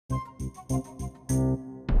So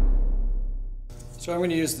I'm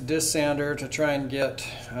going to use the disc sander to try and get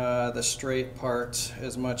the straight parts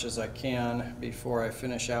as much as I can before I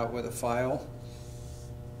finish out with a file.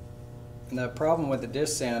 And the problem with the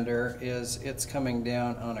disc sander is it's coming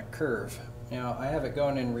down on a curve. Now I have it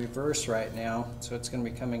going in reverse right now, so it's going to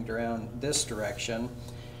be coming around this direction.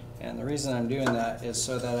 And the reason I'm doing that is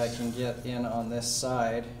so that I can get in on this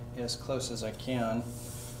side as close as I can.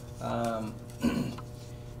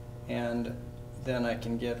 And then I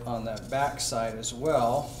can get on the back side as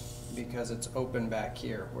well because it's open back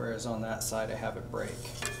here, whereas on that side I have it break.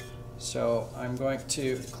 So I'm going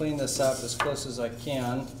to clean this up as close as I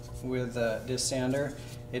can with the disc sander.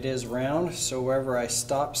 It is round, so wherever I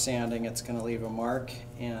stop sanding it's going to leave a mark,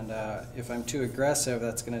 and if I'm too aggressive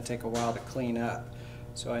that's going to take a while to clean up.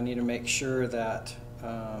 So I need to make sure that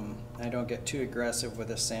I don't get too aggressive with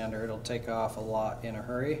the sander. It'll take off a lot in a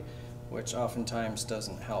hurry, which oftentimes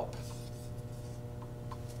doesn't help.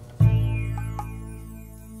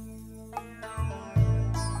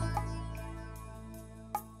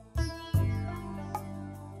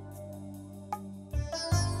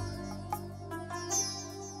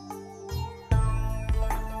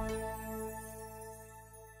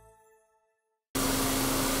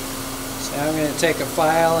 Now I'm going to take a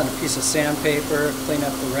file and a piece of sandpaper, clean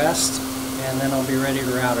up the rest, and then I'll be ready to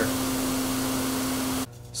router.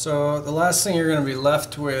 So the last thing you're going to be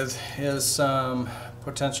left with is some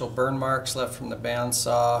potential burn marks left from the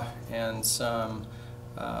bandsaw and some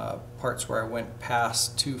parts where I went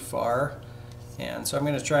past too far. And so I'm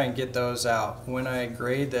going to try and get those out. When I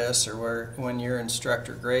grade this, or when your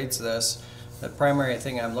instructor grades this, the primary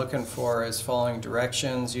thing I'm looking for is following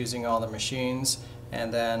directions, using all the machines.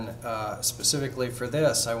 And then specifically for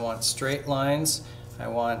this, I want straight lines, I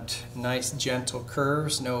want nice gentle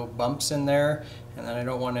curves, no bumps in there, and then I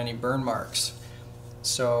don't want any burn marks.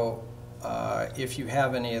 So if you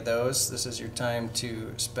have any of those, this is your time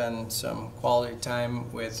to spend some quality time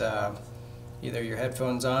with either your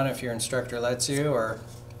headphones on if your instructor lets you, or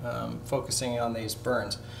focusing on these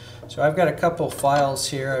burns. So I've got a couple files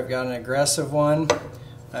here. I've got an aggressive one,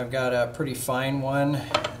 I've got a pretty fine one,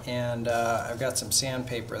 and I've got some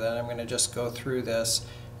sandpaper that I'm going to just go through this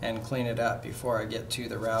and clean it up before I get to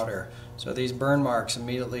the router. So these burn marks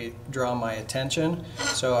immediately draw my attention,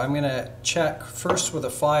 so I'm going to check first with a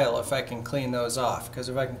file if I can clean those off, because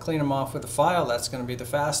if I can clean them off with a file, that's going to be the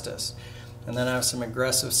fastest. And then I have some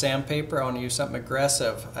aggressive sandpaper. I want to use something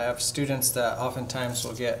aggressive. I have students that oftentimes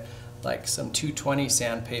will get like some 220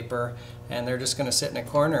 sandpaper, and they're just going to sit in a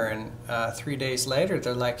corner, and 3 days later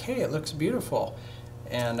they're like, hey, it looks beautiful.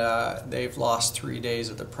 And they've lost 3 days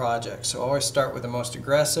of the project. So always start with the most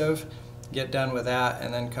aggressive, get done with that,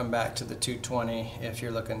 and then come back to the 220 if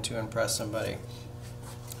you're looking to impress somebody.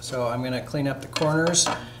 So I'm going to clean up the corners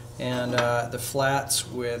and the flats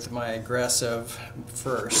with my aggressive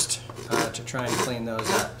first to try and clean those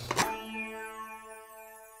up.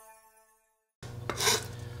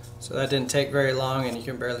 So that didn't take very long, and you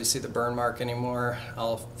can barely see the burn mark anymore.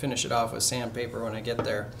 I'll finish it off with sandpaper when I get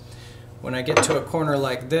there. When I get to a corner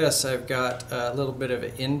like this, I've got a little bit of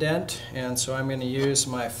an indent, and so I'm going to use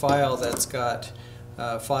my file that's got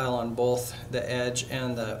file on both the edge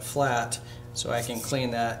and the flat, so I can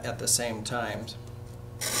clean that at the same time.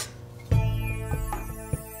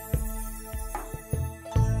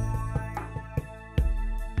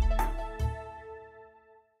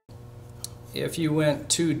 If you went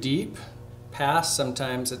too deep past,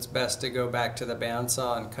 sometimes it's best to go back to the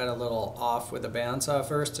bandsaw and cut a little off with the bandsaw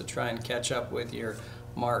first to try and catch up with your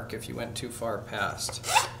mark if you went too far past.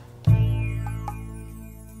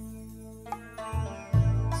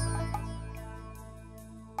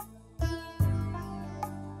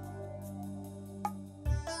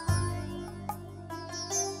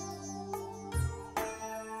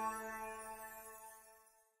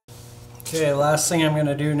 Okay, the last thing I'm going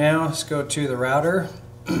to do now is go to the router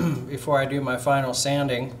before I do my final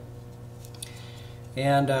sanding.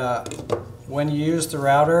 And when you use the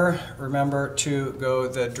router, remember to go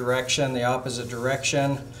the opposite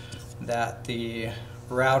direction that the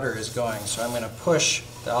router is going. So I'm going to push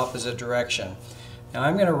the opposite direction. Now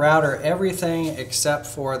I'm going to router everything except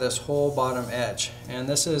for this whole bottom edge. And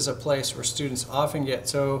this is a place where students often get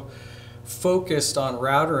so focused on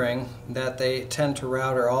routering that they tend to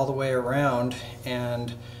router all the way around,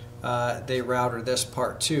 and they router this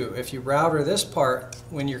part too. If you router this part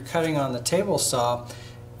when you're cutting on the table saw,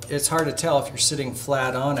 it's hard to tell if you're sitting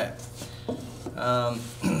flat on it.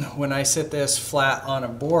 When I sit this flat on a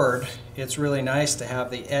board, it's really nice to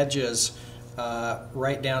have the edges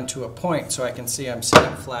right down to a point so I can see I'm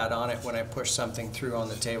sitting flat on it when I push something through on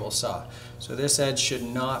the table saw. So this edge should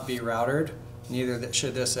not be routered, neither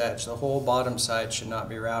should this edge. The whole bottom side should not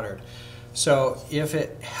be routered. So if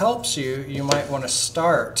it helps you, you might want to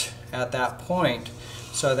start at that point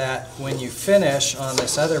so that when you finish on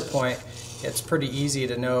this other point, it's pretty easy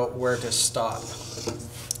to know where to stop.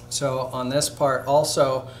 So on this part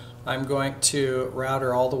also, I'm going to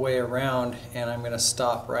router all the way around, and I'm going to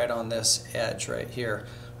stop right on this edge right here.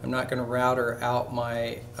 I'm not going to router out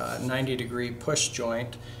my 90-degree push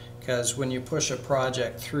joint, because when you push a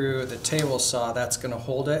project through the table saw, that's going to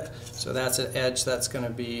hold it. So that's an edge that's going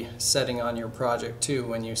to be setting on your project too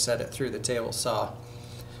when you set it through the table saw.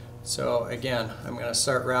 So again, I'm going to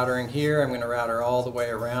start routering here, I'm going to router all the way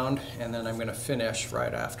around, and then I'm going to finish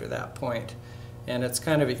right after that point. And it's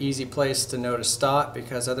kind of an easy place to know to stop,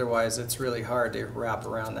 because otherwise it's really hard to wrap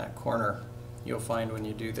around that corner, you'll find when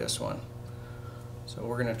you do this one. So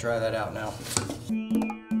we're going to try that out now.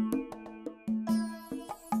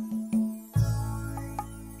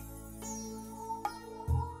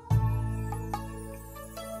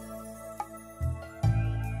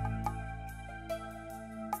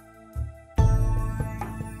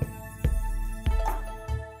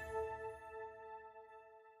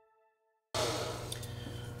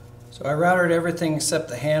 So I routed everything except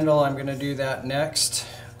the handle. I'm going to do that next.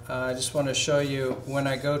 I just want to show you when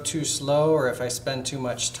I go too slow or if I spend too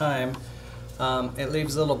much time, it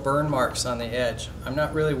leaves little burn marks on the edge. I'm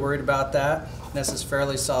not really worried about that. This is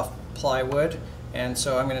fairly soft plywood, and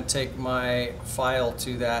so I'm going to take my file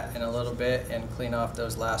to that in a little bit and clean off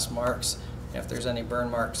those last marks. If there's any burn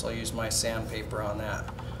marks, I'll use my sandpaper on that.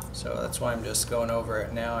 So that's why I'm just going over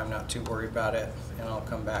it now. I'm not too worried about it, and I'll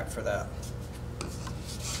come back for that.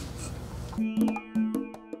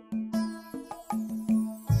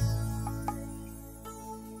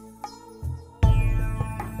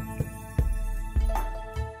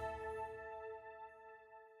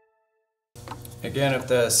 Again, if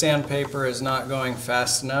the sandpaper is not going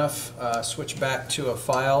fast enough, switch back to a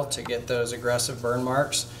file to get those aggressive burn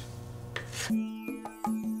marks.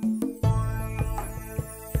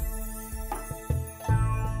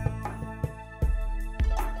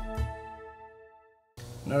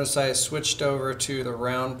 Notice I switched over to the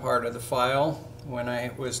round part of the file when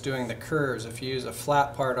I was doing the curves. If you use a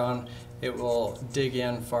flat part on, it will dig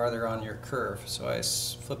in farther on your curve. So I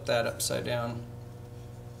flip that upside down.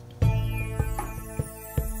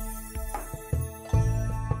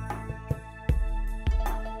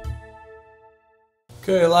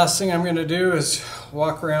 Okay, last thing I'm going to do is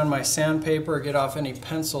walk around my sandpaper, get off any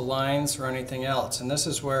pencil lines or anything else. And this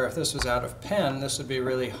is where, if this was out of pen, this would be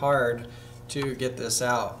really hard to get this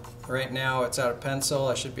out. Right now it's out of pencil,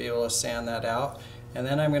 I should be able to sand that out. And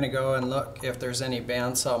then I'm going to go and look if there's any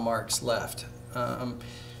bandsaw marks left.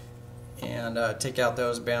 Take out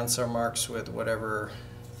those bandsaw marks with whatever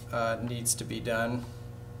needs to be done,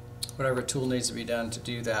 whatever tool needs to be done to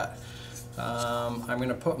do that. I'm going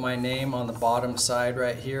to put my name on the bottom side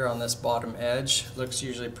right here on this bottom edge. Looks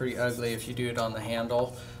usually pretty ugly if you do it on the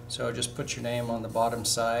handle, so just put your name on the bottom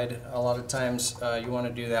side. A lot of times you want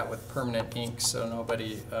to do that with permanent ink so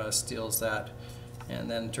nobody steals that, and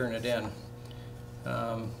then turn it in.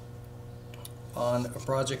 On a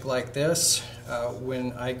project like this,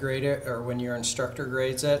 when I grade it or when your instructor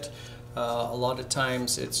grades it, a lot of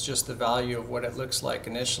times it's just the value of what it looks like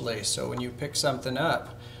initially. So when you pick something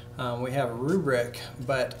up, we have a rubric,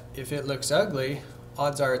 but if it looks ugly,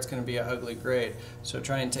 odds are it's going to be an ugly grade. So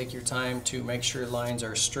try and take your time to make sure lines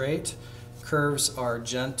are straight, curves are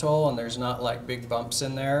gentle, and there's not like big bumps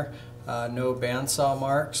in there, no bandsaw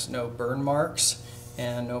marks, no burn marks,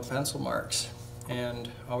 and no pencil marks. And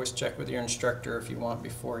always check with your instructor if you want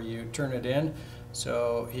before you turn it in,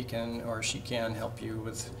 so he can or she can help you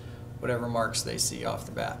with whatever marks they see off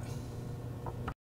the bat.